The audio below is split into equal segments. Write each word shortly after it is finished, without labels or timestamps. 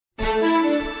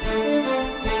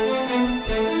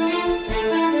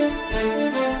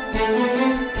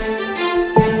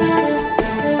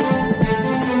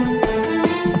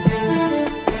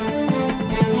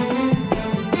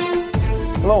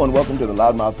and welcome to the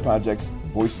Loudmouth Project's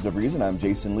Voices of Reason. I'm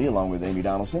Jasen Lee, along with Amy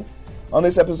Donaldson. On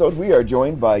this episode, we are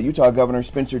joined by Utah Governor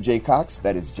Spencer J. Cox,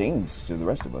 that is James to the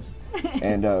rest of us.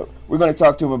 And we're going to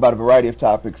talk to him about a variety of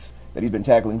topics that he's been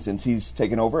tackling since he's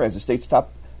taken over as the state's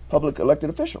top public elected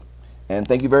official. And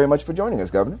thank you very much for joining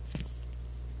us, Governor.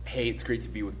 Hey, it's great to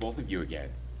be with both of you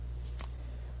again.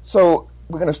 So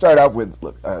we're going to start out with,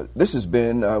 this has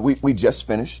been, we just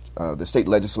finished the state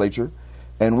legislature,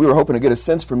 and we were hoping to get a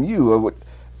sense from you of what,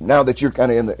 now that you're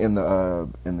kind of in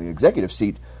the executive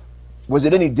seat. Was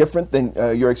it any different than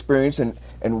your experience, and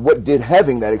what did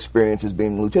having that experience as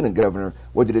being lieutenant governor,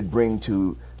 what did it bring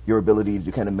to your ability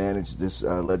to kind of manage this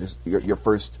your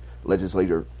first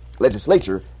legislature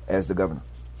as the governor?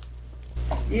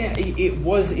 Yeah,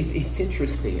 it's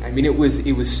interesting. I mean, it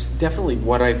was definitely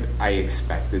what I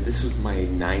expected. This was my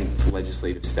 9th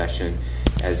legislative session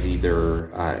as either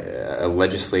a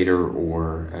legislator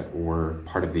or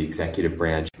part of the executive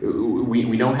branch. We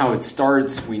know how it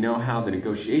starts. We know how the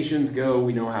negotiations go.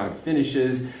 We know how it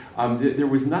finishes. There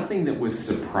was nothing that was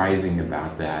surprising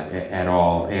about that at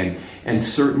all. And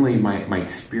certainly my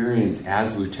experience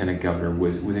as lieutenant governor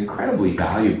was incredibly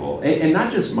valuable. And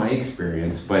not just my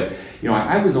experience, but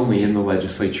I was only in the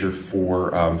legislature for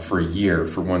a year,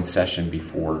 for one session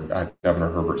before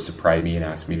Governor Herbert surprised me and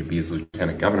asked me to be his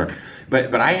lieutenant governor.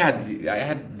 But I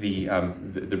had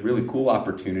the really cool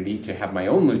opportunity to have my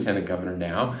own lieutenant governor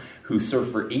now, who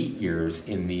served for 8 years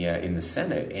in the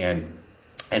Senate,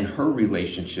 and her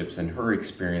relationships and her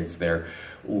experience there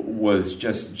was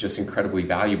just incredibly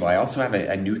valuable. I also have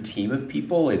a new team of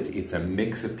people. It's a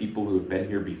mix of people who have been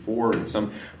here before and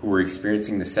some who are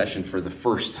experiencing the session for the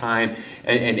first time,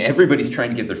 and everybody's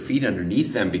trying to get their feet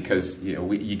underneath them because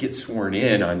you get sworn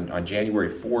in on January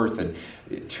 4th,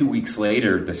 and 2 weeks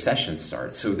later the session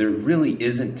starts. So there really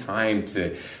isn't time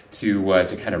to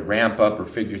kind of ramp up or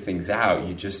figure things out.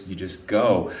 You just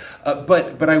go.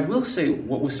 But I will say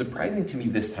what was surprising to me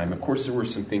this time, of course, there were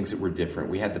some things that were different.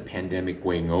 We had the pandemic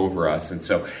weighing over us, and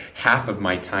so half of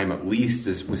my time at least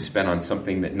was spent on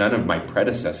something that none of my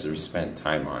predecessors spent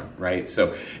time on, right?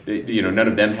 So none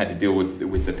of them had to deal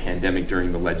with the pandemic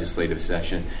during the legislative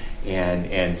session,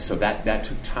 and so that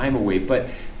took time away. But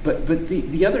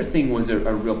the other thing was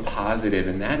a real positive,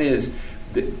 and that is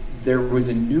that there was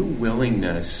a new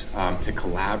willingness to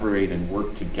collaborate and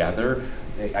work together.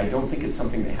 I don't think it's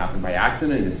something that happened by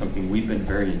accident. It's something we've been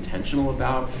very intentional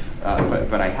about.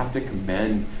 But I have to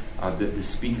commend the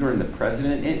speaker and the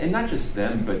president, and not just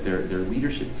them, but their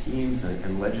leadership teams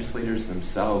and legislators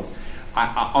themselves.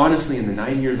 I honestly, in the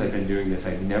 9 years I've been doing this,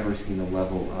 I've never seen a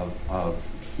level of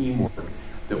teamwork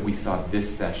that we saw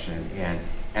this session.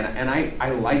 And I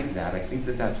like that. I think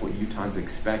that's what Utahns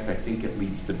expect. I think it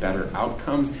leads to better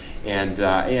outcomes, and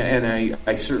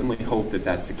I certainly hope that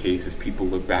that's the case as people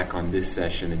look back on this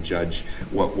session and judge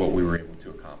what we were able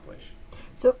to accomplish.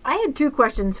 So I had 2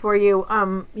 questions for you.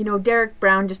 Derek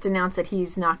Brown just announced that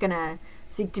he's not going to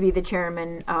seek to be the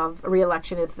chairman of a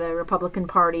re-election of the Republican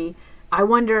Party. I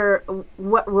wonder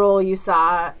what role you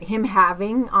saw him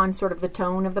having on sort of the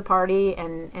tone of the party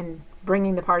and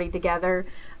bringing the party together.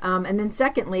 And then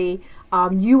secondly,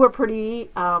 you were pretty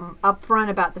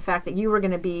upfront about the fact that you were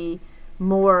going to be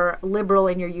more liberal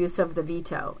in your use of the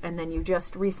veto, and then you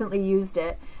just recently used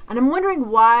it. And I'm wondering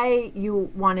why you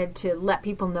wanted to let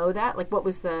people know that. Like, what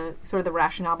was the sort of the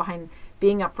rationale behind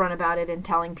being upfront about it and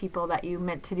telling people that you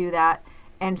meant to do that,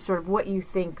 and sort of what you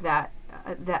think that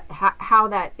how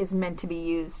that is meant to be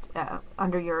used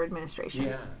under your administration.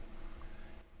 Yeah.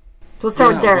 So we'll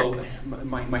start with Derek. Well,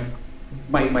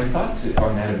 my thoughts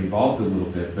on that have evolved a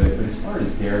little bit, but as far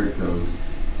as Derek goes,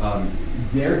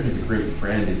 Derek is a great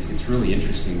friend. It's really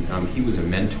interesting. He was a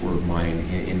mentor of mine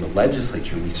in the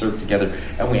legislature. We served together,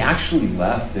 and we actually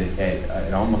left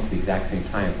at almost the exact same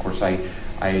time. Of course, I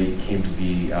came to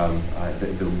be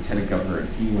the lieutenant governor, and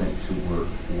he went to work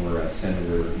for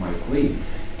Senator Mike Lee.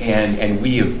 And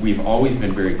we've always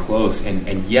been very close.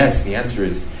 And yes, the answer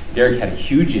is Derek had a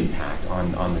huge impact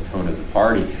on the tone of the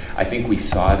party. I think we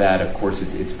saw that. Of course,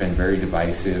 it's been very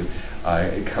divisive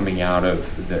coming out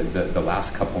of the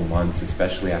last couple months,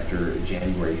 especially after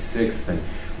January 6th. And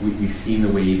we've seen the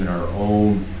way even our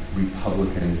own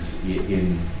Republicans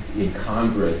in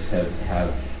Congress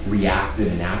have reacted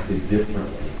and acted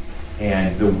differently.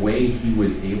 And the way he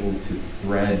was able to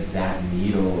thread that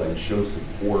needle and show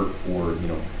support for,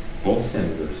 both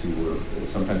senators who were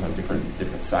sometimes on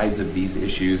different sides of these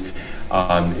issues,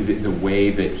 the way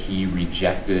that he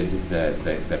rejected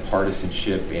the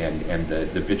partisanship and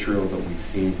the vitriol that we've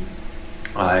seen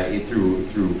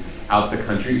throughout the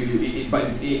country. But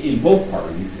in both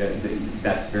parties,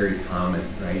 that's very common,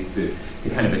 right? To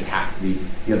kind of attack the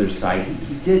other side.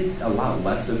 He did a lot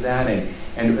less of that,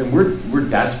 and we're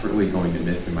desperately going to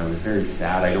miss him. I was very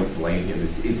sad. I don't blame him.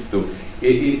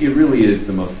 It really is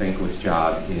the most thankless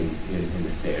job in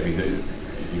the state. I mean,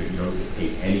 you don't get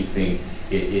paid anything.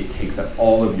 It takes up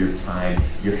all of your time.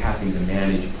 You're having to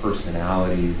manage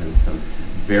personalities and some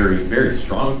very, very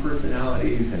strong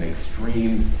personalities and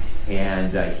extremes,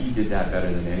 and he did that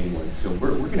better than anyone. So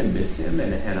we're going to miss him,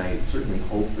 and I certainly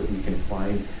hope that we can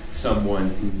find someone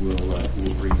who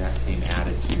will bring that same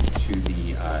attitude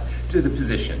to the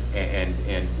position,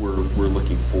 and we're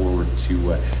looking forward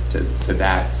to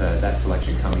that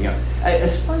selection coming up.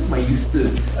 As far as my use of the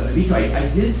veto, I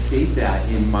did state that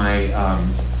in my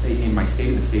State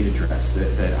of the State address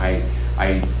that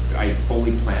I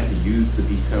fully plan to use the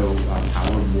veto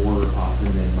power more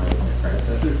often than my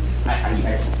predecessor.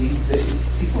 I think that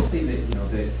people say that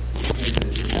that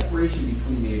there's a separation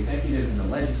between the executive and the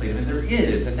legislative, and there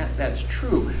is, and that's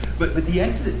true. But the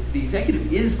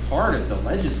executive is part of the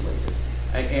legislative,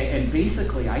 and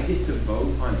basically I get to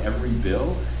vote on every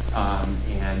bill,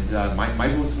 and my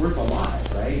vote's worth a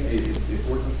lot, right? It's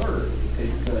worth a third. It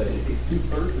takes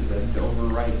 2/3 of them to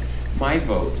overwrite my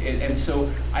vote, and so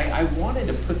I wanted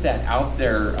to put that out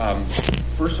there.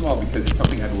 First of all, because it's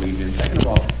something I believe in. Second of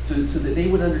all, so that they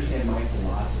would understand my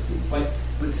philosophy. But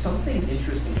something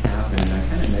interesting happened, and I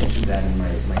kind of mentioned that in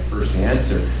my first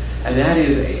answer, and that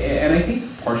is, and I think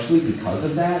partially because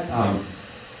of that,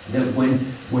 that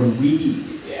when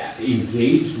we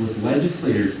engaged with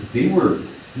legislators, they were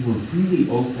really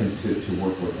open to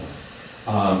work with us.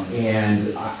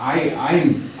 And I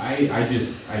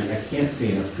can't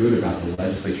say enough good about the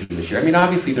legislature this year. I mean,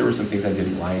 obviously there were some things I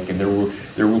didn't like, and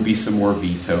there will be some more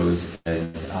vetoes.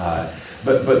 And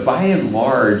but by and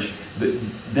large,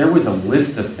 there was a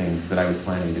list of things that I was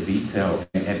planning to veto,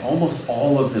 and almost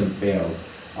all of them failed,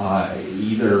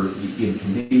 either in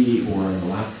committee or in the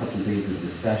last couple of days of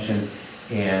the session.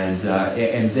 And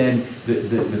then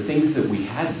the things that we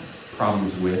had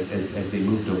problems with as they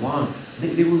moved along,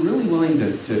 they were really willing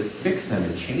to fix them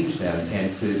and change them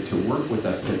and to work with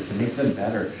us to make them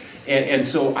better. And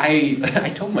so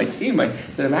I told my team, I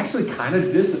said, I'm actually kind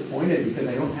of disappointed because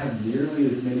I don't have nearly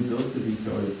as many bills to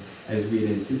veto as we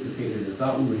had anticipated or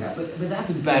thought we would have. But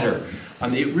that's better.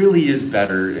 It really is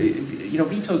better.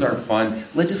 Vetoes aren't fun.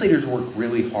 Legislators work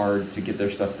really hard to get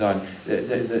their stuff done.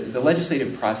 The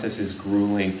legislative process is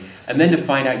grueling. And then to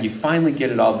find out you finally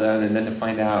get it all done, and then to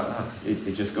find out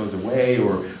it just goes away,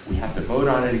 or we have to vote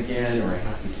on it again, or I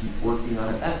have to keep working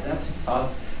on it, that's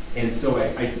tough. And so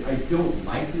I don't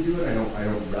like to do it. I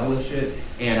don't relish it.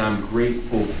 And I'm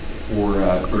grateful for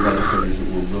legislators that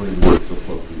were willing to work so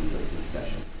closely with us this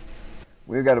session.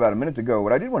 We've got about a minute to go.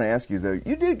 What I did want to ask you, though,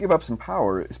 you did give up some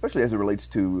power, especially as it relates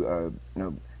to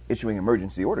issuing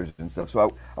emergency orders and stuff. So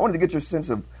I wanted to get your sense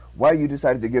of why you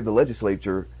decided to give the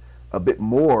legislature a bit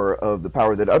more of the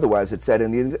power that otherwise had sat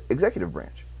in the executive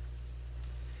branch.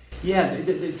 Yeah,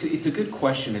 it's a good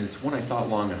question, and it's one I thought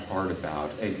long and hard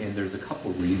about, and there's a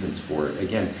couple reasons for it.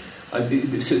 Again,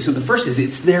 so the first is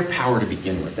it's their power to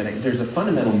begin with, and there's a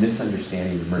fundamental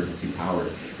misunderstanding of emergency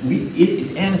powers. It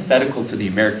is antithetical to the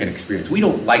American experience. We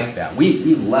don't like that.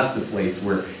 We left a place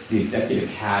where the executive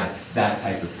had that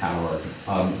type of power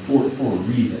for a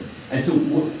reason. And so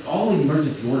all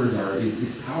emergency orders are is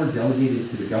power delegated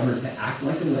to the governor to act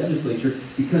like a legislature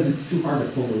because it's too hard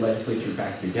to pull the legislature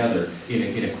back together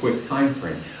in a quick time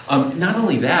frame. Not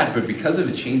only that, but because of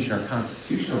a change in our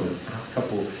Constitution over the past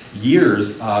couple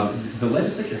years, the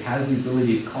legislature has the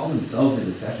ability to call themselves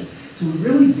into session. So we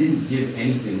really didn't give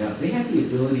anything up. They had the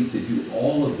ability to do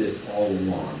all of this all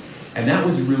along. And that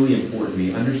was really important to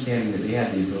me, understanding that they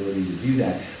had the ability to do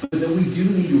that. But that we do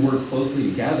need to work closely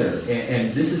together.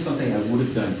 And this is something I would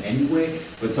have done anyway,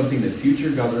 but something that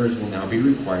future governors will now be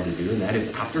required to do. And that is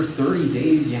after 30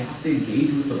 days, you have to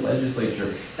engage with the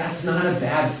legislature. That's not a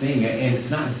bad thing, and it's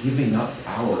not giving up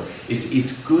power.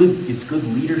 It's good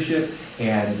leadership,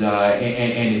 and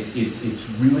it's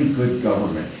really good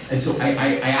government. And so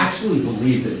I actually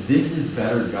believe that this is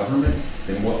better government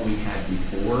than what we had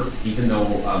before, even though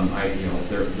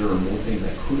there are more things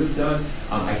I could have done.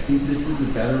 I think this is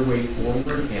a better way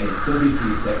forward, and it still gives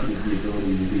the executive the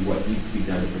ability to do what needs to be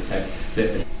done to protect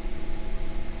the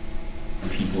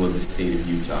people of the state of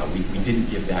Utah. We didn't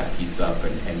give that piece up,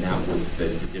 and that was the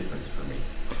difference for me.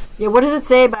 Yeah, what does it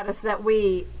say about us that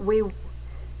we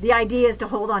the idea is to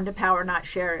hold on to power, not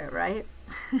share it, right?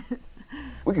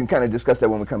 We can kind of discuss that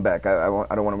when we come back. I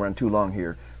don't want to run too long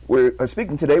here. We're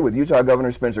speaking today with Utah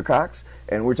Governor Spencer Cox,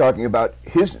 and we're talking about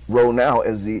his role now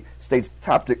as the state's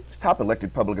top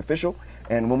elected public official.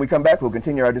 And when we come back, we'll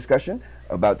continue our discussion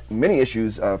about many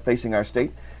issues facing our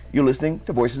state. You're listening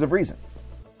to Voices of Reason.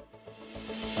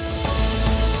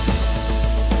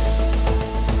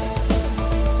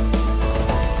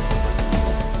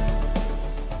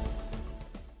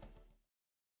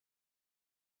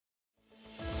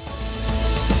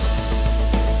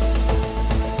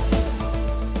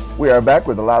 We are back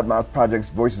with the Loudmouth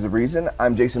Project's Voices of Reason.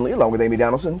 I'm Jasen Lee, along with Amy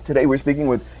Donaldson. Today we're speaking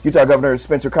with Utah Governor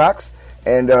Spencer Cox.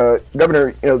 And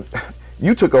Governor,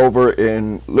 you took over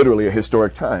in literally a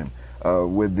historic time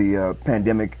with the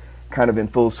pandemic kind of in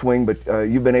full swing, but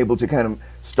you've been able to kind of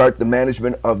start the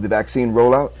management of the vaccine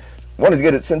rollout. Wanted to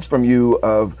get a sense from you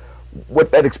of what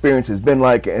that experience has been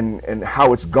like and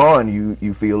how it's gone,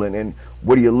 you feel, and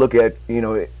what do you look at,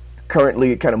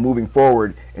 currently kind of moving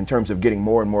forward in terms of getting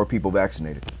more and more people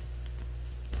vaccinated?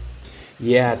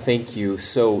 Yeah, thank you.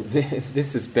 So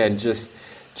this has been just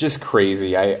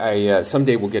crazy. I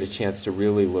someday we'll get a chance to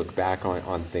really look back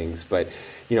on things. But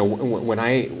when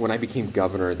I became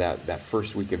governor that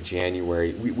first week of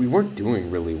January, we weren't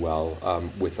doing really well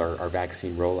with our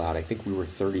vaccine rollout. I think we were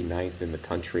 39th in the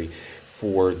country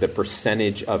for the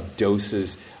percentage of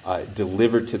doses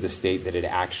delivered to the state that had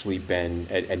actually been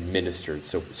administered,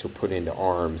 so put into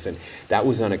arms, and that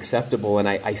was unacceptable. And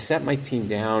I set my team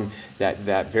down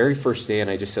that very first day, and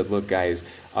I just said, "Look, guys,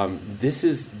 this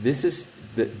is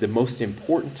the most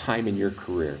important time in your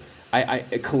career." I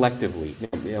collectively,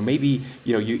 maybe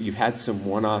you've had some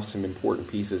one-offs, some important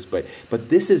pieces, but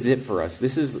this is it for us.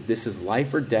 This is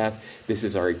life or death. This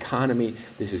is our economy.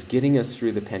 This is getting us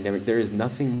through the pandemic. There is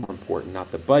nothing more important.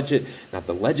 Not the budget, not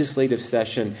the legislative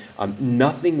session.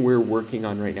 Nothing we're working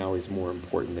on right now is more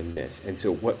important than this. And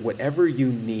so, whatever you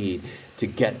need to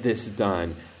get this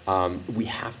done, we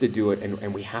have to do it,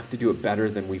 and we have to do it better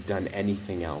than we've done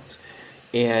anything else.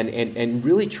 And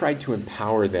really tried to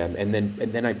empower them, and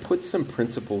then I put some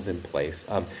principles in place.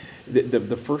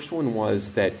 The first one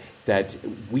was that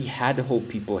we had to hold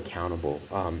people accountable,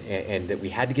 and that we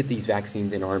had to get these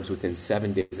vaccines in arms within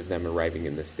 7 days of them arriving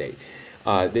in the state.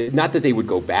 Not that they would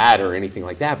go bad or anything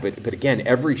like that, but again,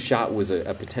 every shot was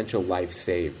a potential life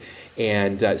saved.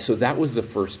 And so that was the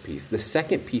first piece. The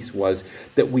second piece was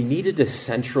that we needed to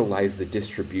centralize the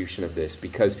distribution of this,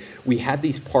 because we had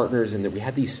these partners, and that we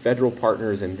had these federal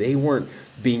partners, and they weren't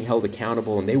being held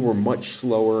accountable, and they were much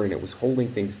slower, and it was holding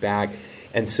things back.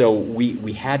 And so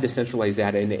we had to centralize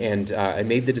that, and I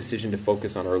made the decision to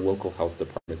focus on our local health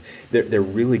departments. They're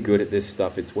really good at this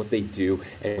stuff. It's what they do,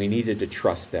 and we needed to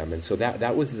trust them. And so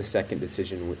that was the second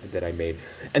decision that I made.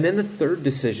 And then the third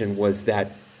decision was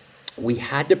that we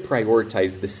had to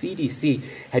prioritize. The CDC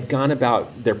had gone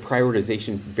about their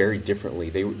prioritization very differently.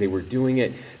 They were doing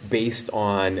it based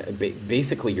on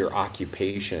basically your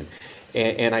occupation.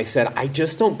 And I said, I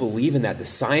just don't believe in that. The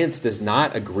science does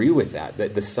not agree with that.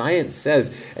 The science says,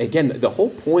 again, the whole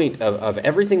point of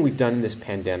everything we've done in this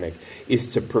pandemic is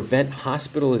to prevent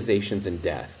hospitalizations and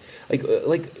death.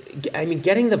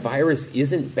 Getting the virus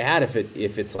isn't bad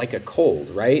if it's like a cold,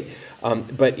 right?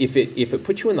 But if it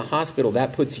puts you in the hospital,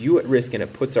 that puts you at risk, and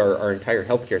it puts our entire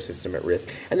healthcare system at risk.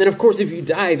 And then, of course, if you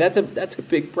die, that's a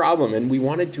big problem. And we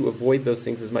wanted to avoid those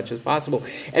things as much as possible.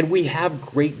 And we have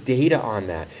great data on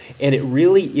that. And it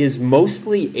really is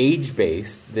mostly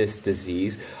age-based, this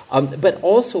disease, but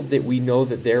also that we know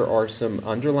that there are some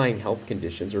underlying health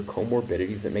conditions or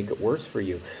comorbidities that make it worse for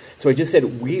you. So I just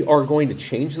said, we are going to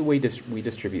change the way we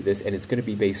distribute this, and it's going to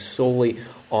be based solely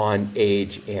on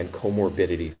age and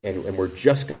comorbidities, and we're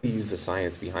just going to use the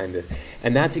science behind this.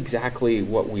 And that's exactly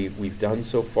what we've done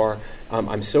so far.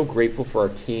 I'm so grateful for our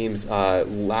teams.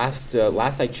 Last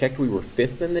I checked, we were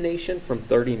 5th in the nation from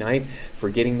 39th for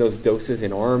getting those doses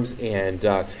in arms, and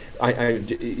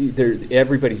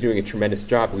everybody's doing a tremendous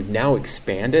job. We've now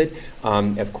expanded.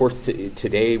 Of course,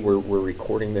 today we're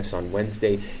recording this on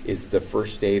Wednesday is the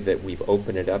first day that we've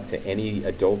opened it up to any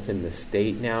adult in the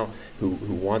state now who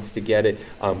wants to get it.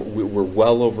 We're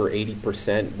well over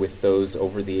 80% with those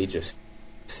over the age of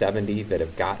 70 that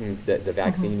have gotten the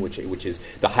vaccine, which is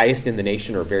the highest in the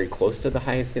nation, or very close to the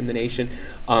highest in the nation.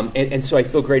 And so I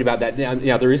feel great about that.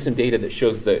 Now there is some data that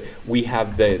shows that we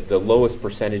have the lowest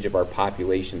percentage of our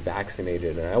population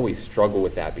vaccinated, and I always struggle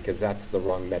with that because that's the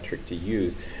wrong metric to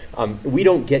use. We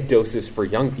don't get doses for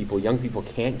young people. Young people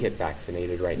can't get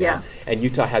vaccinated right now. And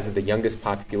Utah has the youngest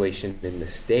population in the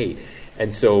state.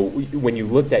 And so when you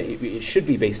looked at it, it should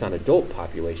be based on adult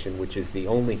population, which is the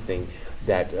only thing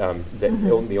that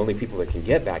the only people that can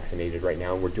get vaccinated right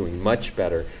now, and we're doing much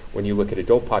better when you look at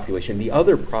adult population. The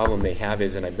other problem they have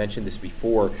is, and I've mentioned this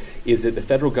before, is that the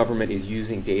federal government is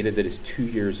using data that is 2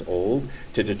 years old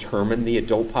to determine the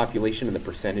adult population and the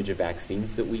percentage of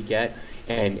vaccines that we get.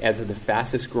 And as of the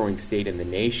fastest growing state in the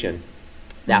nation,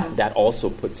 that also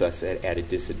puts us at a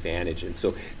disadvantage. And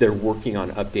so they're working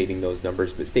on updating those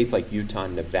numbers. But states like Utah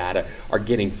and Nevada are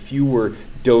getting fewer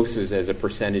doses as a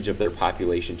percentage of their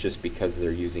population just because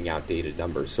they're using outdated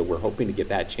numbers. So we're hoping to get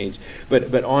that changed.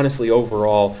 But honestly,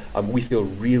 overall, we feel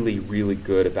really, really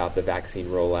good about the vaccine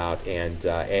rollout,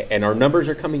 and our numbers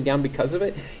are coming down because of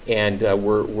it. And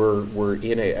we're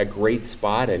in a great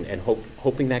spot, and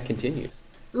hoping that continues.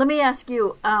 Let me ask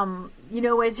you,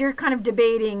 as you're kind of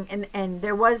debating, and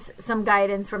there was some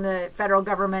guidance from the federal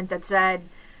government that said,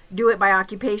 do it by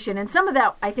occupation. And some of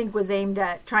that, I think, was aimed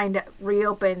at trying to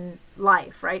reopen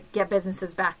life, right? Get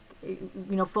businesses back,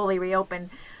 fully reopened.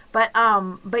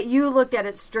 But you looked at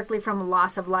it strictly from a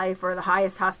loss of life or the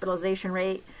highest hospitalization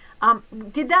rate.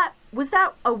 Was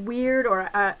that a weird or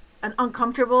an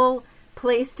uncomfortable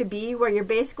place to be, where you're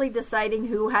basically deciding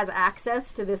who has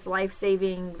access to this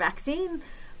life-saving vaccine?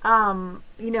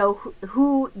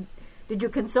 Who did you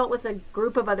consult with a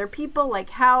group of other people? Like,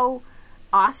 how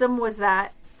awesome was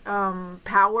that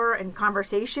power and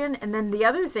conversation? And then the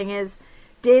other thing is,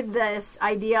 did this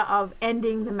idea of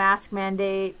ending the mask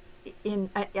mandate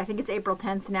in, I think it's April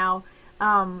 10th now,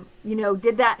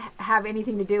 did that have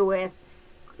anything to do with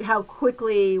how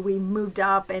quickly we moved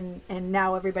up and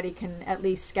now everybody can at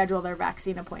least schedule their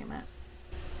vaccine appointment?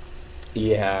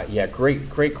 Yeah,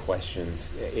 great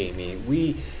questions,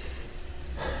 Amy.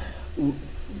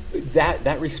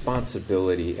 That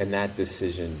responsibility and that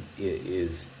decision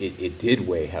it did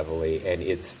weigh heavily, and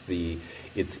it's the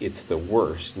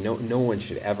worst. No one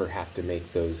should ever have to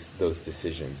make those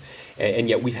decisions, and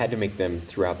yet we've had to make them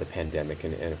throughout the pandemic.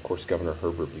 And of course, Governor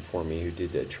Herbert before me, who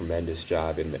did a tremendous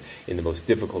job in the most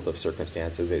difficult of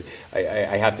circumstances.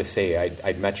 I have to say,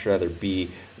 I'd much rather be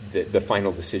the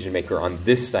final decision maker on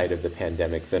this side of the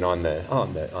pandemic than on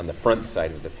the front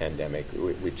side of the pandemic,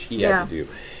 which he had to do.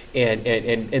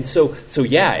 And so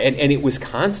it was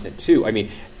constant too. I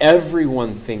mean,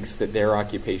 everyone thinks that their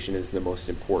occupation is the most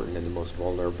important and the most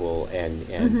vulnerable, and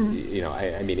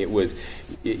it was,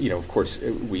 of course,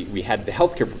 we had the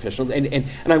healthcare professionals, and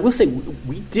I will say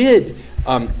we did.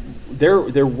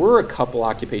 There were a couple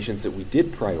occupations that we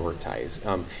did prioritize.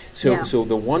 So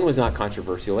the one was not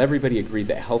controversial. Everybody agreed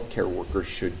that healthcare workers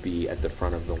should be at the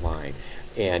front of the line,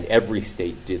 and every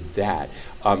state did that.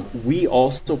 We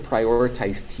also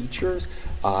prioritized teachers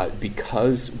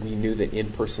because we knew that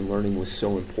in-person learning was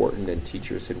so important, and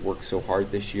teachers had worked so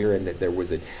hard this year, and that there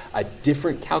was a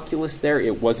different calculus there.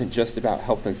 It wasn't just about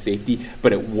health and safety,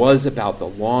 but it was about the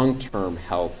long-term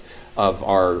health of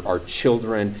our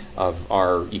children, of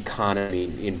our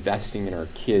economy, investing in our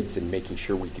kids and making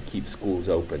sure we could keep schools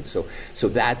open. So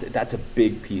that's a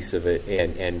big piece of it,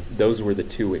 and those were the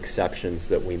two exceptions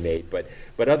that we made. But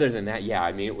other than that,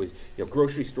 it was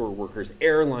grocery store workers,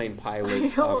 airline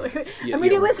pilots.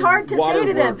 It was hard to say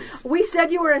to them, we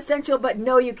said you were essential, but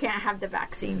no, you can't have the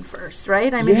vaccine first,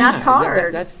 right? That's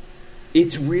hard.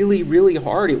 It's really, really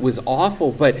hard. It was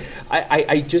awful, but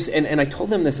I just and I told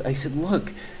them this. I said,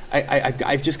 look,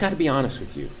 I've just got to be honest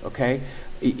with you, okay?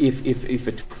 If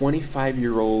a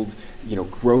 25-year-old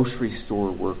grocery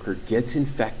store worker gets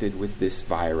infected with this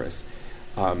virus,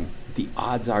 the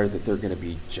odds are that they're going to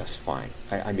be just fine.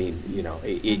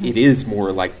 It is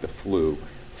more like the flu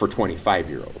for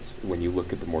 25-year-olds when you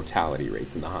look at the mortality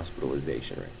rates and the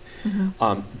hospitalization rates.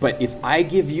 Mm-hmm. But if I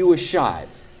give you a shot,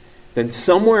 then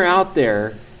somewhere out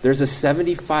there's a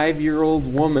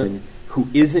 75-year-old woman who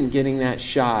isn't getting that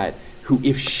shot, who,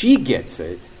 if she gets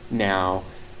it now,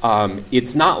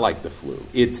 it's not like the flu.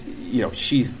 It's,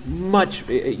 she's much,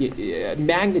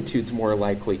 magnitudes more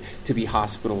likely to be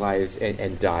hospitalized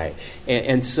and die.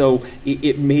 And so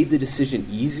it made the decision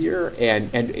easier, and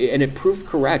it proved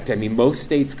correct. I mean, most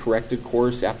states corrected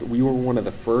course after. We were one of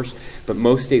the first, but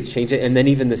most states changed it. And then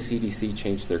even the CDC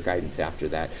changed their guidance after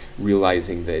that,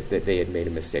 realizing that they had made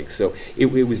a mistake. So it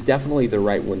was definitely the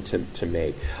right one to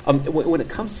make. When it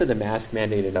comes to the mask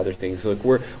mandate and other things, look,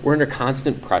 we're under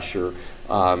constant pressure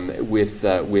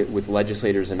with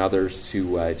legislators and others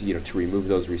to remove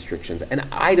those restrictions, and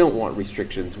I don't want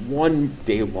restrictions one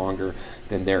day longer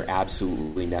than they're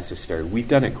absolutely necessary. We've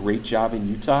done a great job in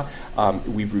Utah.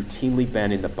 We've routinely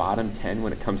been in the bottom 10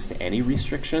 when it comes to any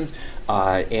restrictions,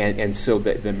 and so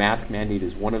the mask mandate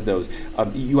is one of those.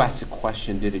 You asked a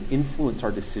question: did it influence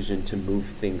our decision to move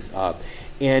things up?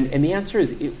 And the answer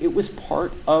is it was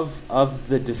part of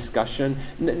the discussion,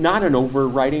 not an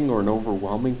overriding or an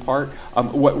overwhelming part.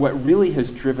 What really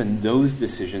has driven those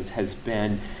decisions has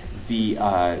been the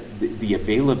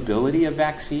availability of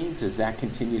vaccines as that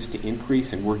continues to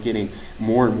increase, and we're getting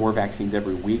more and more vaccines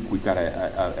every week. We've got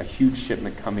a huge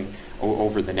shipment coming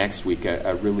over the next week,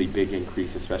 a really big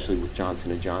increase, especially with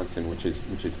Johnson & Johnson, which is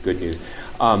good news.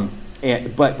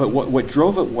 But what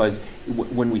drove it was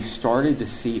when we started to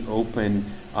see open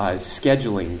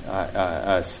scheduling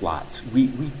slots.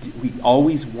 We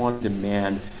always want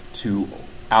demand to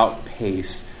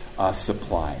outpace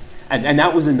supply. And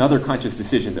that was another conscious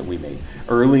decision that we made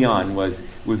early on was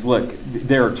look,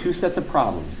 there are two sets of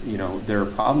problems. There are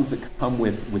problems that come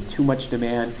with too much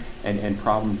demand and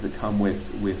problems that come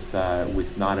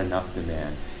with not enough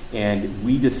demand. And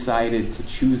we decided to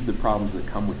choose the problems that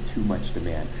come with too much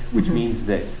demand, which means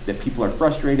that people are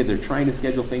frustrated. They're trying to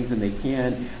schedule things and they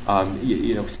can't.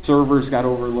 Servers got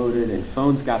overloaded and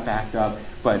phones got backed up.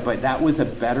 But that was a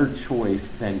better choice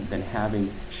than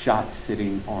having shots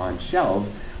sitting on shelves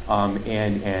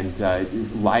and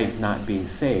lives not being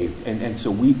saved. And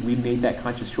so we made that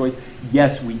conscious choice.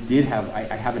 Yes, we did have.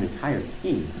 I have an entire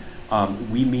team.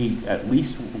 We meet at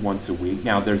least once a week.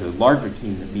 Now, there's a larger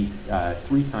team that meets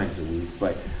 3 times a week,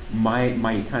 but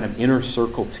my kind of inner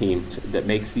circle team that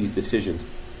makes these decisions,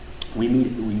 we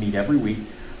meet every week.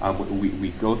 We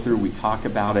go through, we talk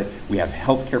about it. We have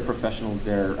healthcare professionals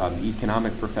there,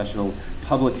 economic professionals,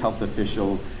 public health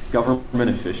officials, government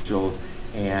officials,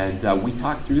 and we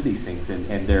talk through these things.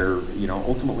 And they're,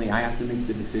 ultimately I have to make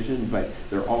the decision, but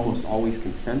they're almost always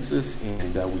consensus,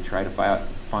 and we try to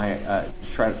try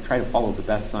to follow the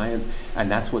best science, and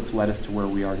that's what's led us to where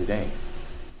we are today.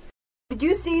 Did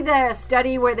you see the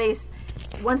study where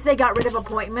once they got rid of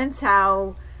appointments,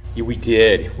 how? Yeah, we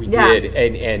did,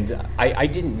 and I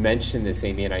didn't mention this,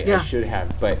 Amy, and I should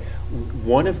have, but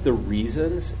one of the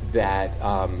reasons that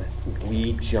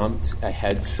we jumped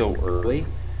ahead so early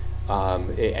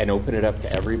and opened it up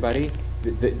to everybody,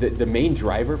 the main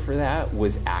driver for that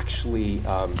was actually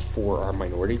for our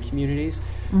minority communities,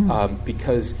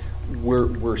 because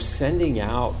we're sending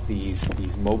out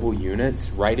these mobile units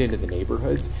right into the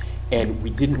neighborhoods, and we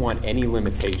didn't want any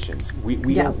limitations. We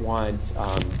don't want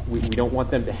we don't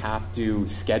want them to have to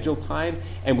schedule time,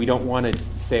 and we don't want to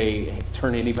say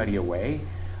turn anybody away.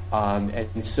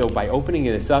 And so by opening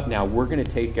this up now, we're going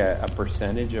to take a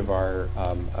percentage of our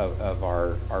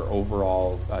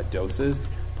overall doses,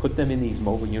 put them in these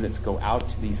mobile units, go out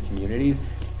to these communities,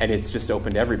 and it's just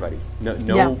open to everybody.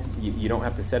 You don't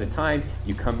have to set a time.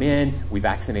 You come in, we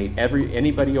vaccinate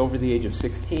anybody over the age of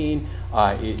 16.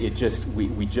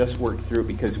 We just work through it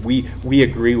because we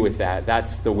agree with that.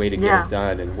 That's the way to get it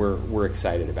done, and we're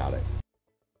excited about it.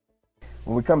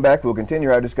 When we come back, we'll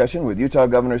continue our discussion with Utah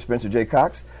Governor Spencer J.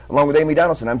 Cox. Along with Amy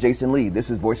Donaldson, I'm Jasen Lee.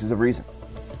 This is Voices of Reason.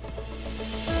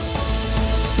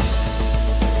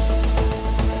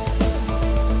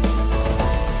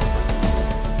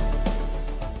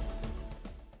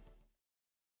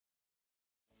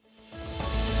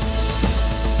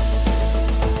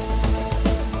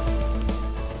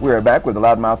 We are back with the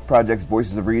Loudmouth Project's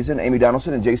Voices of Reason. Amy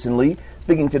Donaldson and Jasen Lee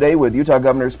speaking today with Utah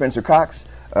Governor Spencer Cox.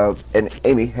 And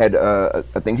Amy had a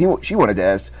thing she wanted to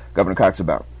ask Governor Cox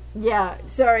about. Yeah,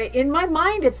 sorry. In my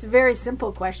mind, it's a very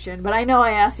simple question, but I know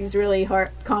I ask these really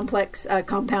hard, complex,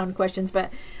 compound questions.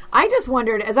 But I just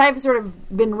wondered, as I've sort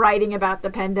of been writing about the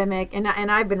pandemic, and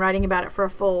I've been writing about it for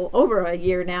over a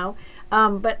year now,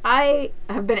 but I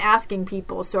have been asking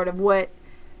people sort of what,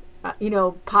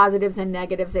 positives and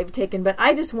negatives they've taken. But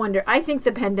I just wonder, I think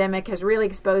the pandemic has really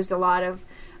exposed a lot of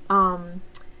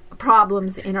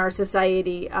problems in our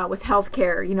society with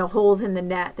healthcare, holes in the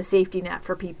net, the safety net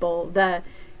for people,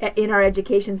 in our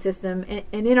education system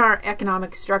and in our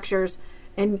economic structures.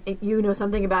 And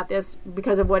something about this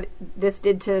because of what this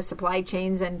did to supply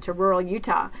chains and to rural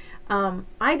Utah.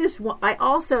 I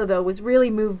also, though, was really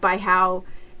moved by how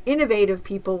innovative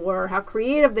people were, how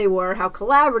creative they were, how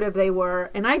collaborative they were.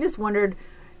 And I just wondered,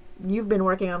 you've been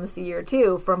working on this a year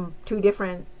too, from 2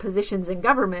 different positions in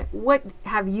government. What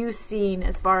have you seen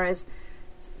as far as,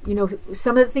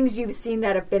 some of the things you've seen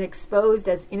that have been exposed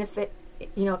as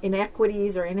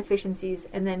inequities or inefficiencies,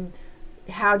 and then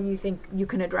how do you think you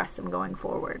can address them going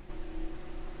forward?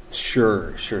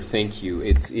 Sure. Thank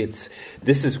you.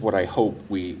 This is what I hope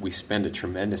we spend a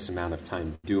tremendous amount of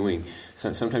time doing.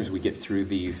 So sometimes we get through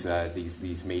these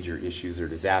major issues or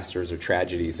disasters or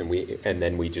tragedies, and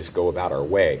then we just go about our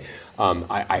way.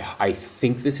 I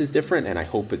think this is different, and I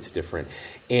hope it's different.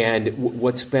 And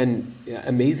what's been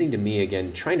amazing to me,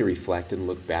 again, trying to reflect and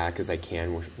look back as I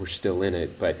can. We're still in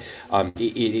it, but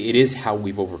it is how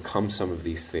we've overcome some of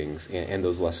these things and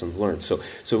those lessons learned. So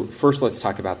first, let's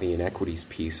talk about the inequities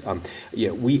piece.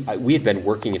 We had been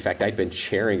working. In fact, I'd been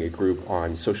chairing a group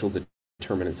on social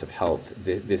determinants of health.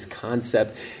 This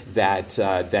concept that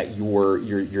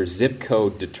your zip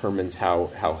code determines how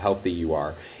healthy you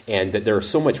are, and that there are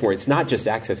so much more. It's not just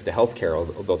access to healthcare,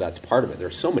 although that's part of it. There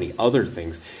are so many other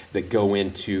things that go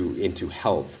into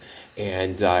health.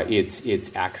 And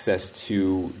it's access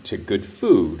to good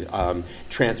food,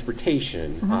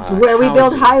 transportation, where we housing.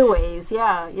 build highways,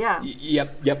 yeah.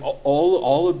 Yep.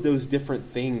 All of those different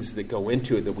things that go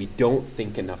into it that we don't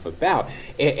think enough about,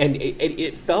 and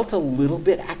it felt a little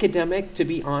bit academic, to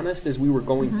be honest, as we were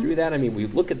going through that. I mean,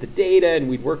 we'd look at the data and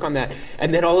we'd work on that,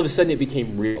 and then all of a sudden it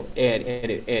became real, and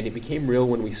it became real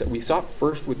when we saw it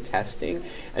first with testing,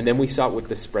 and then we saw it with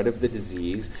the spread of the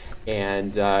disease.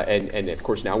 And of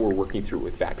course now we're working through it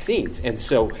with vaccines, and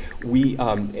so we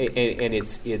and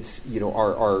it's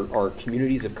our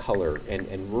communities of color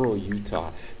and rural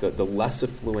Utah, the less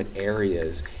affluent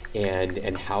areas,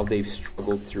 and how they've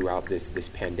struggled throughout this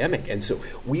pandemic. And so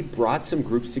we brought some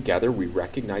groups together. We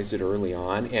recognized it early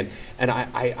on, and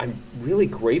I'm really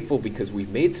grateful because we've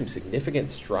made some significant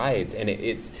strides, and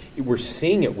we're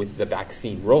seeing it with the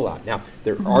vaccine rollout. Now,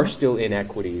 there are still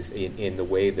inequities in the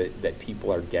way that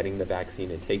people are getting the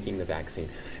vaccine and taking the vaccine,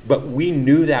 but we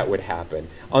knew that would happen.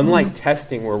 Unlike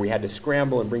testing, where we had to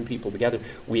scramble and bring people together,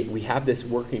 we have this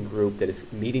working group that is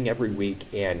meeting every week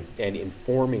and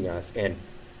informing us, and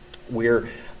we're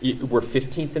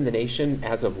 15th in the nation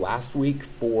as of last week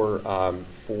for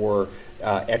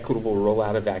equitable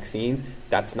rollout of vaccines.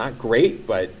 That's not great,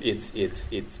 but it's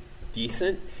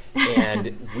decent.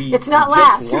 And it's not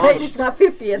last, right? It's not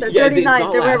 50th or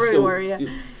 39th or wherever we were.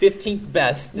 15th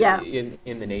best in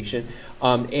the nation.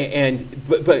 But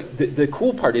the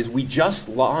cool part is we just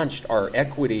launched our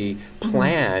equity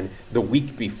plan the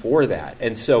week before that.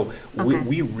 And so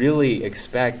we really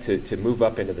expect to move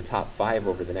up into the top 5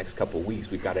 over the next couple of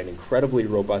weeks. We've got an incredibly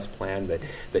robust plan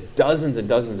that dozens and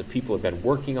dozens of people have been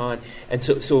working on. And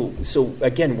so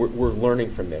again, we're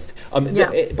learning from this.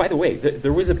 By the way,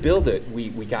 there was a bill that we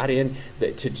got in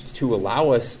to allow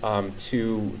us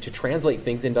to translate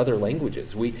things into other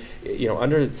languages. We,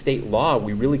 under state law,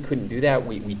 we really couldn't do that.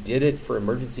 We did it for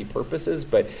emergency purposes,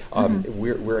 but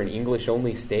we're an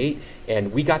English-only state,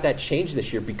 and we got that changed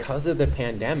this year because of the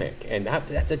pandemic, and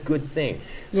that's a good thing.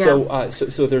 Yeah.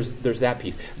 So there's that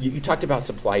piece. You talked about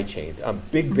supply chains,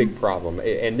 big problem,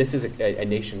 and this is a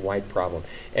nationwide problem,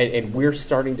 and we're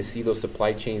starting to see those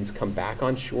supply chains come back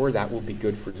on shore. That will be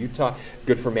good for Utah,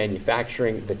 good for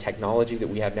manufacturing. The technology that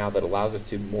we have now that allows us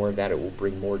to do more of that, it will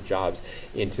bring more jobs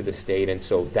into the state, and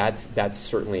so that's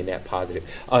certainly a net positive.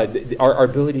 Our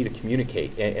ability to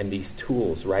communicate and these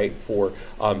tools, right, for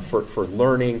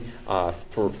learning,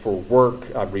 for work,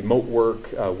 remote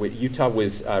work. Utah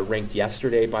was ranked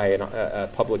yesterday by a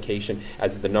publication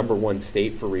as the #1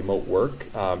 state for remote work.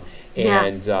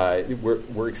 And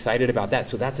we're excited about that.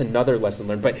 So that's another lesson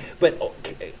learned. But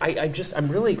I'm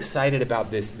really excited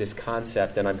about this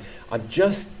concept, and I'm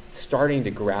just starting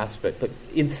to grasp it. But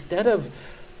instead of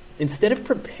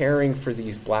preparing for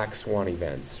these black swan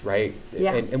events, right?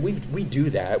 Yeah. And we do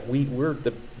that. We're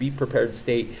the Be Prepared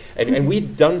state, and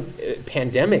we've done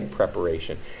pandemic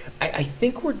preparation. I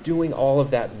think we're doing all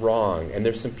of that wrong, and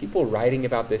there's some people writing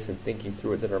about this and thinking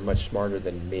through it that are much smarter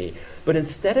than me. But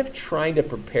instead of trying to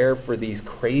prepare for these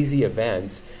crazy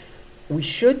events, we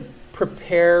should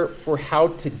prepare for how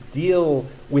to deal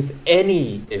with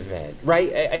any event,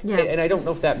 right? And I don't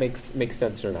know if that makes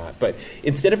sense or not, but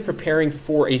instead of preparing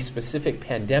for a specific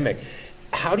pandemic,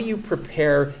 how do you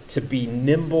prepare to be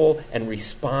nimble and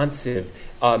responsive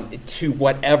to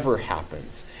whatever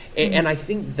happens? And I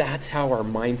think that's how our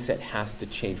mindset has to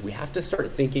change. We have to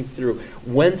start thinking through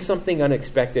when something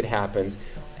unexpected happens,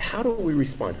 how do we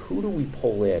respond? Who do we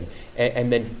pull in?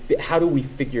 And then how do we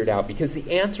figure it out? Because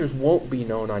the answers won't be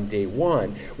known on day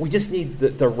one. We just need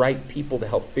the right people to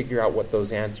help figure out what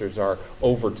those answers are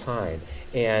over time.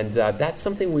 And that's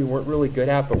something we weren't really good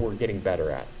at, but we're getting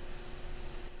better at.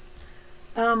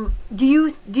 Do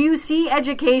you see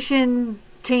education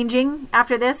changing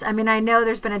after this? I mean, I know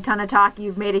there's been a ton of talk.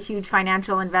 You've made a huge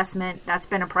financial investment. That's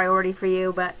been a priority for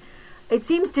you. But it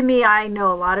seems to me, I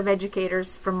know a lot of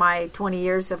educators from my 20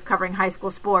 years of covering high school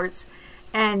sports,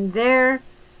 and they're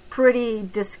pretty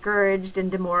discouraged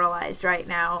and demoralized right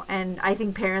now. And I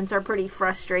think parents are pretty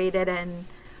frustrated. And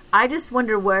I just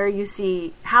wonder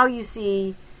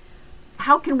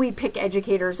how can we pick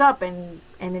educators up and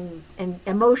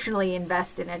emotionally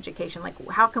invest in education? Like,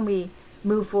 how can we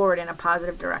move forward in a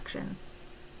positive direction?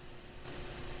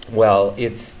 Well,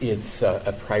 it's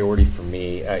a priority for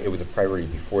me. It was a priority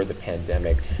before the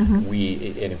pandemic. And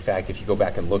in fact, if you go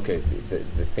back and look at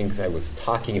the things I was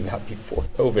talking about before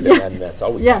COVID, and that's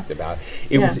all we talked about,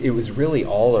 it was really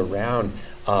all around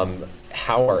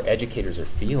how our educators are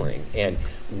feeling. And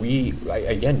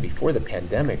again, before the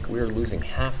pandemic, we were losing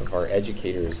half of our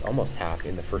educators, almost half,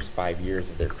 in the first 5 years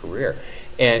of their career.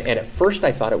 And at first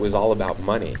I thought it was all about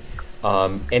money.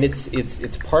 And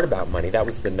it's part about money. That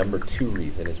was the number 2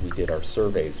 reason as we did our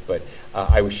surveys. But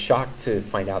I was shocked to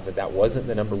find out that wasn't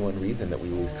the number 1 reason that we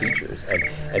lose teachers.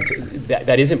 And so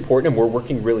that is important, and we're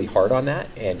working really hard on that.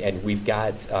 And we've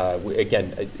got,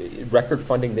 record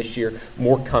funding this year,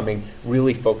 more coming,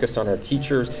 really focused on our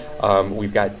teachers.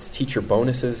 We've got teacher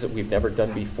bonuses that we've never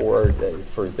done before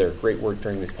for their great work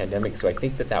during this pandemic. So I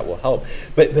think that will help.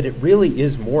 But it really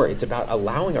is more. It's about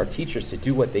allowing our teachers to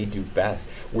do what they do best.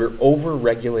 We're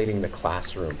over-regulating the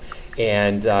classroom.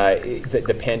 And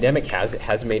the pandemic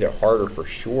has made it harder for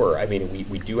sure. I mean,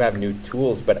 we do have new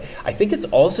tools, but I think it's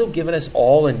also given us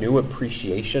all a new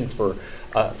appreciation for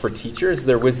teachers.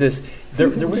 There was this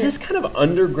kind of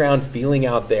underground feeling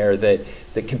out there that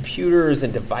the computers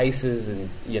and devices and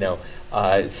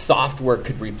software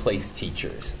could replace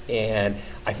teachers. And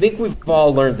I think we've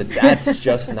all learned that that's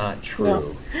just not true.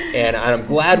 No. And I'm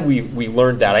glad we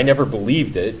learned that. I never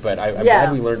believed it, but I'm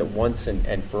glad we learned it once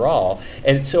and for all.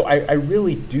 And so I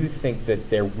really do think that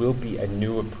there will be a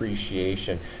new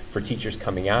appreciation for teachers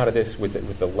coming out of this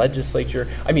with the legislature.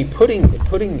 I mean,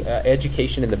 putting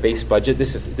education in the base budget.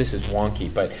 This is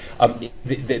wonky, but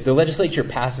the legislature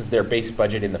passes their base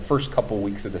budget in the first couple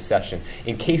weeks of the session.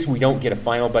 In case we don't get a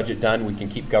final budget done, we can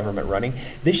keep government running.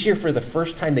 This year, for the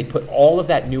first time, they put all of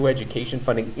that new education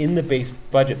funding in the base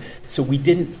budget, so we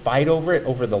didn't fight over it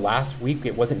over the last week.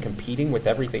 It wasn't competing with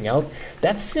everything else.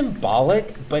 That's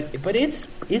symbolic, but it's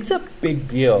a big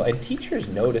deal, and teachers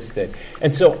noticed it.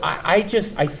 And so I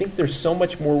think there's so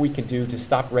much more we can do to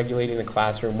stop regulating the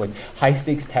classroom with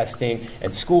high-stakes testing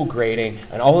and school grading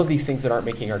and all of these things that aren't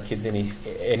making our kids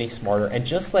any smarter, and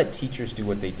just let teachers do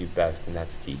what they do best, and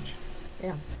that's teach.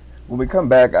 Yeah. When we come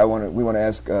back, we want to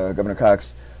ask Governor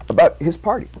Cox about his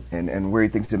party and where he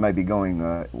thinks it might be going,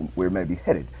 where it might be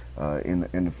headed in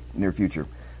the near future.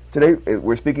 Today,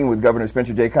 we're speaking with Governor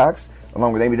Spencer J. Cox,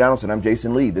 along with Amy Donaldson. I'm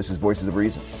Jason Lee. This is Voices of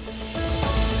Reason.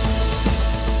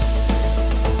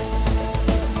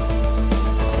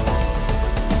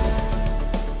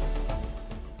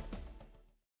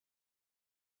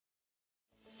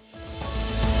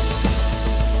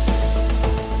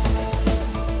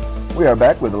 We are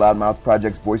back with the Loudmouth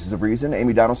Project's Voices of Reason.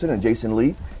 Amy Donaldson and Jason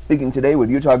Lee speaking today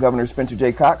with Utah Governor Spencer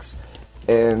J. Cox.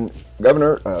 And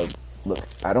Governor, look,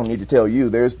 I don't need to tell you,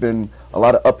 there's been a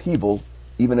lot of upheaval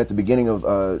even at the beginning of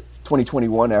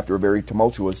 2021 after a very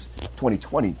tumultuous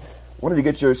 2020. Wanted to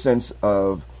get your sense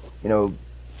of,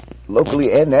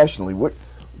 locally and nationally,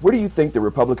 where do you think the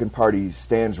Republican Party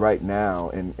stands right now?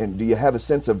 And do you have a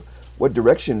sense of what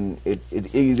direction it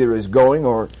either is going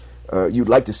or you'd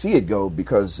like to see it go,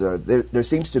 because there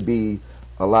seems to be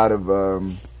a lot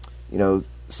of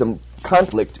some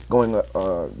conflict going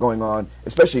on,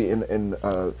 especially in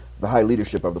the high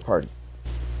leadership of the party.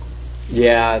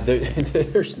 Yeah,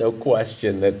 there's no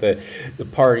question that the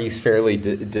party's fairly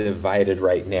divided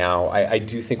right now. I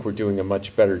do think we're doing a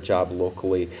much better job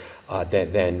locally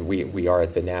than we are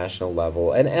at the national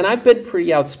level, and I've been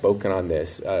pretty outspoken on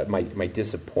this. My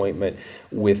disappointment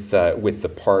with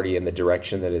the party and the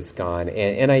direction that it's gone,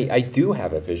 and I do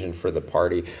have a vision for the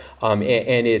party,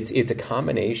 and it's a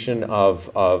combination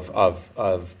of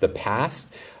the past.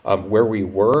 Where we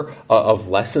were, of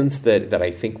lessons that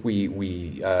I think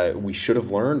we should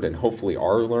have learned and hopefully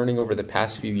are learning over the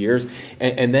past few years,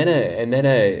 and then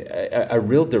a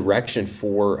real direction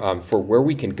for where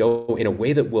we can go in a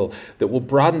way that will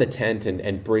broaden the tent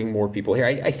and bring more people here.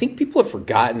 I think people have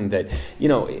forgotten that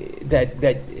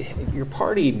that your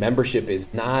party membership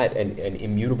is not an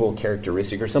immutable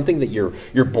characteristic or something that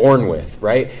you're born with,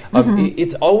 right?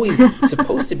 It's always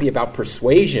supposed to be about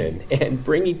persuasion and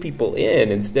bringing people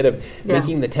in instead of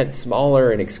making the tent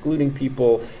smaller and excluding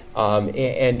people.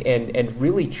 and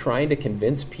really trying to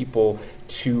convince people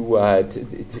to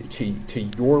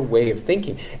your way of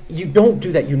thinking. You don't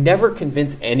do that. You never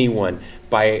convince anyone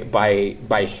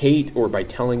by hate or by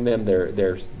telling them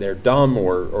they're dumb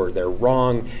or they're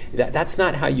wrong. That's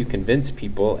not how you convince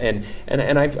people. And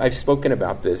I've spoken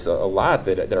about this a lot,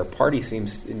 that our party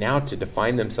seems now to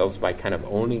define themselves by kind of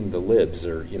owning the libs,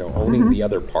 or owning the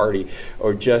other party,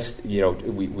 or just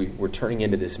we're turning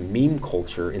into this meme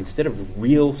culture instead of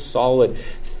real solid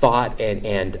thought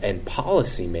and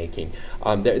policy making.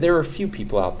 There are a few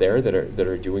people out there that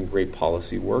are doing great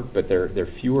policy work, but they're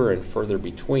fewer and further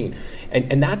between.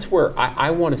 And that's where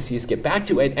I want to see us get back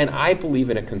to. And I believe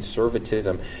in a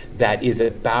conservatism that is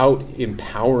about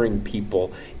empowering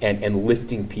people and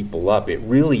lifting people up. It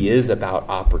really is about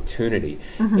opportunity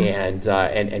and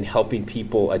helping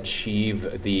people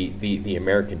achieve the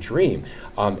American dream.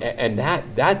 And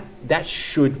that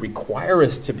should require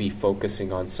us to be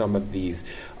focusing on some of these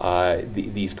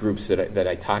groups that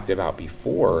I talked about before.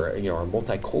 Our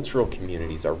multicultural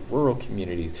communities, our rural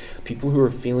communities, people who are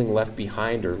feeling left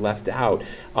behind or left out,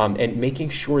 and making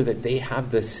sure that they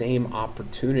have the same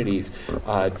opportunities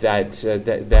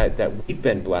that we've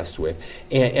been blessed with.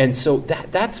 And so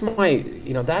that's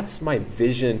my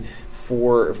vision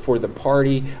for the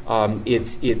party.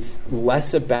 It's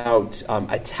less about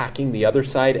attacking the other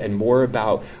side and more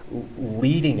about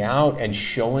leading out and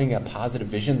showing a positive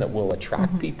vision that will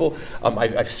attract people.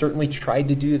 I've certainly tried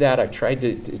to do that. I've tried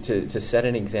to set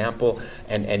an example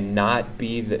and not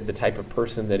be the type of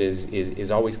person that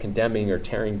is always condemning or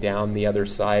tearing down the other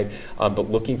side, but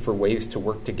looking for ways to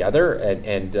work together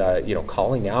and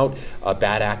calling out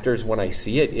bad actors when I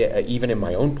see it, even in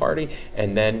my own party,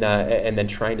 and then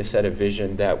trying to set a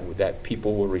vision that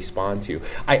people will respond to.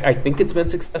 I think it's been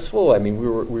successful. I mean,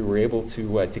 we were able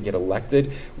to get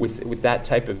elected with that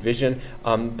type of vision,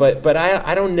 but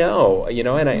I don't know,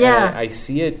 and I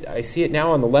see it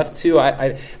now on the left too.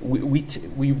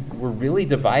 We were really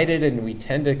divided, and we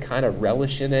tend to kind of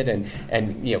relish in it,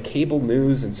 and cable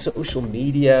news and social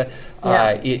media.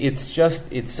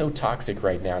 It's so toxic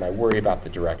right now, and I worry about the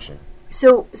direction.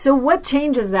 So what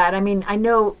changes that? I mean, I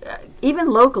know even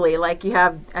locally, like you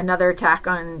have another attack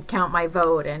on Count My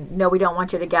Vote, and no, we don't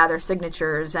want you to gather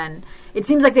signatures, and it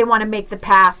seems like they want to make the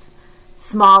path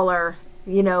smaller,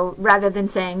 rather than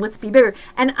saying let's be bigger.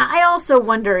 And I also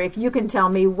wonder if you can tell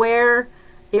me where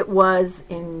it was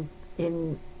in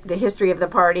the history of the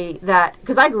party that,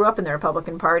 because I grew up in the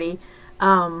Republican Party,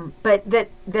 but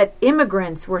that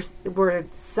immigrants were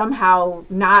somehow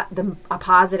not a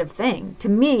positive thing. To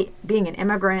me, being an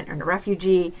immigrant or a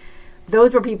refugee,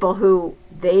 those were people who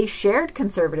they shared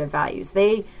conservative values.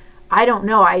 I don't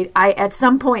know. I at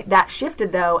some point that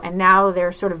shifted though, and now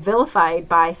they're sort of vilified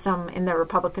by some in the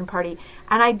Republican Party,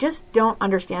 and I just don't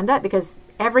understand that, because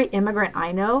every immigrant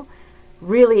I know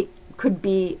really could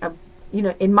be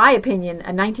in my opinion,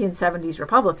 a 1970s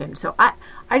Republican. So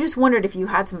I just wondered if you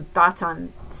had some thoughts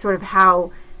on sort of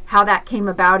how that came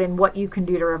about and what you can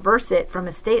do to reverse it from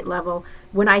a state level,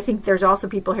 when I think there's also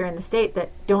people here in the state that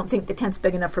don't think the tent's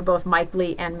big enough for both Mike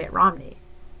Lee and Mitt Romney.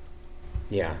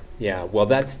 Yeah. Well,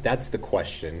 that's the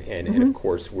question, and of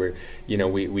course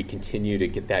we continue to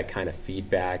get that kind of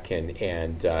feedback,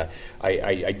 and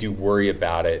I do worry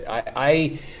about it.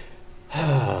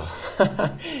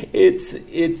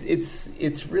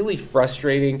 It's really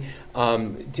frustrating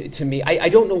to me. I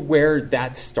don't know where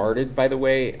that started, by the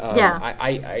way.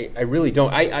 I really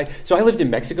don't. So I lived in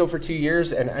Mexico for 2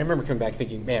 years, and I remember coming back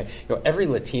thinking, man, every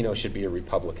Latino should be a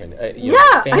Republican.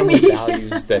 Family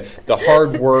values, the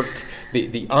hard work,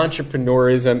 the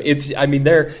entrepreneurism.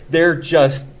 They're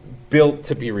just built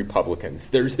to be Republicans.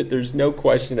 There's no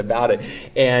question about it,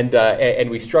 and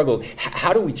we struggled.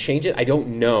 How do we change it? I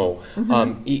don't know.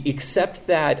 Except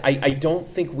that I don't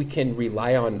think we can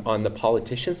rely on the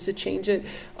politicians to change it.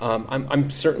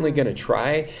 I'm certainly going to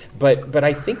try, but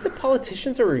I think the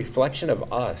politicians are a reflection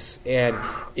of us, and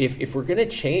if we're going to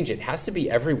change, it has to be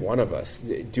every one of us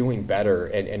doing better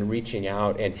and reaching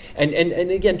out and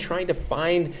again trying to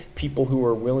find people who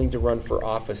are willing to run for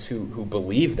office who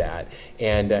believe that,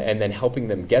 and then helping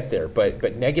them get there.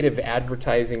 But negative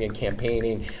advertising and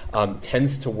campaigning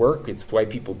tends to work. It's why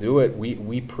people do it.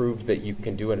 We proved that you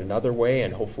can do it another way,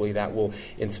 and hopefully that will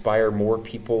inspire more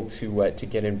people to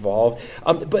get involved.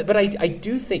 But I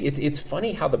do think it's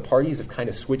funny how the parties have kind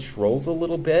of switched roles a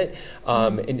little bit,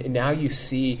 and now you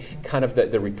see kind of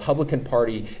the Republican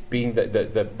Party being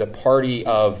the party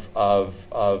of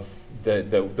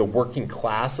the working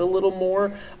class a little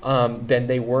more than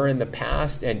they were in the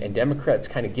past, and Democrats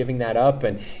kind of giving that up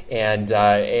and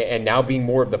now being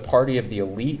more of the party of the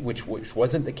elite, which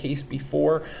wasn't the case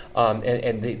before,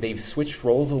 and they've switched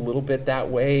roles a little bit that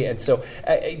way, and so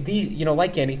these,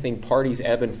 like anything, parties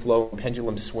ebb and flow,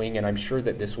 pendulums swing, and I'm sure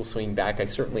that this will swing back. I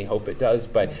certainly hope it does,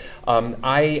 but I'm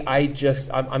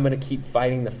going to keep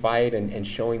fighting the fight and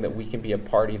showing that we can be a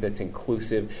party that's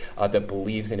inclusive, that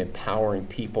believes in empowering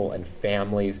people and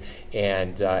families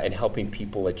and helping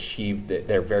people achieve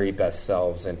their very best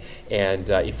selves. And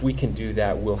if we can do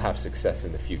that, we'll have success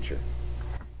in the future.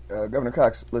 Governor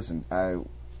Cox, listen,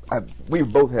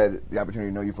 we've both had the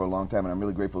opportunity to know you for a long time, and I'm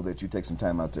really grateful that you take some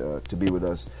time out to be with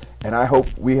us. And I hope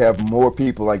we have more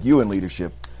people like you in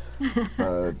leadership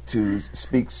to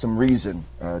speak some reason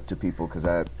to people, because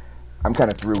I'm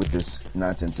kind of through with this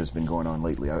nonsense that's been going on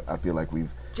lately. I feel like we've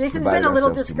Jason's been a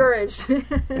little discouraged.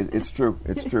 It's true.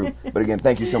 It's true. But again,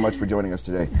 thank you so much for joining us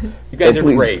today. You guys are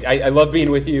great. I love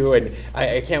being with you, and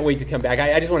I can't wait to come back.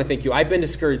 I just want to thank you. I've been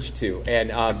discouraged too, and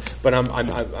but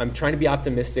I'm trying to be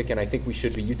optimistic, and I think we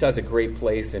should be. Utah's a great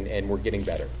place, and we're getting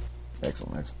better.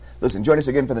 Excellent. Listen, join us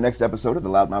again for the next episode of the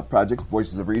Loudmouth Project's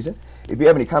Voices of Reason. If you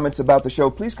have any comments about the show,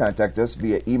 please contact us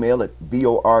via email at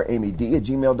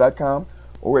voramyd@gmail.com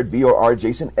or at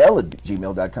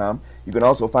vorjasenl@gmail.com. You can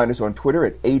also find us on Twitter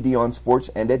at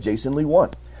ADOnSports and at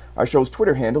JasonLee1. Our show's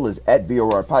Twitter handle is at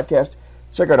VOR Podcast.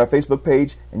 Check out our Facebook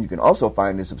page, and you can also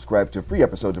find and subscribe to free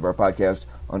episodes of our podcast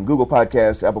on Google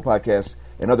Podcasts, Apple Podcasts,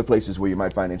 and other places where you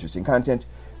might find interesting content.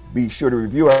 Be sure to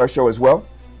review our show as well.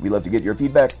 We love to get your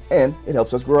feedback, and it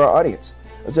helps us grow our audience.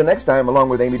 Until next time, along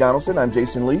with Amy Donaldson, I'm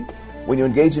Jason Lee. When you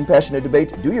engage in passionate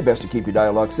debate, do your best to keep your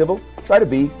dialogue civil. Try to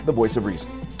be the voice of reason.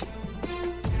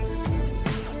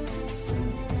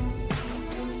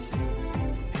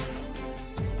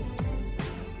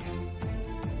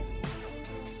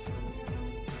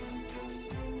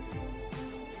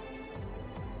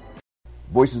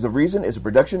 Voices of Reason is a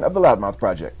production of the Loudmouth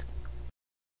Project.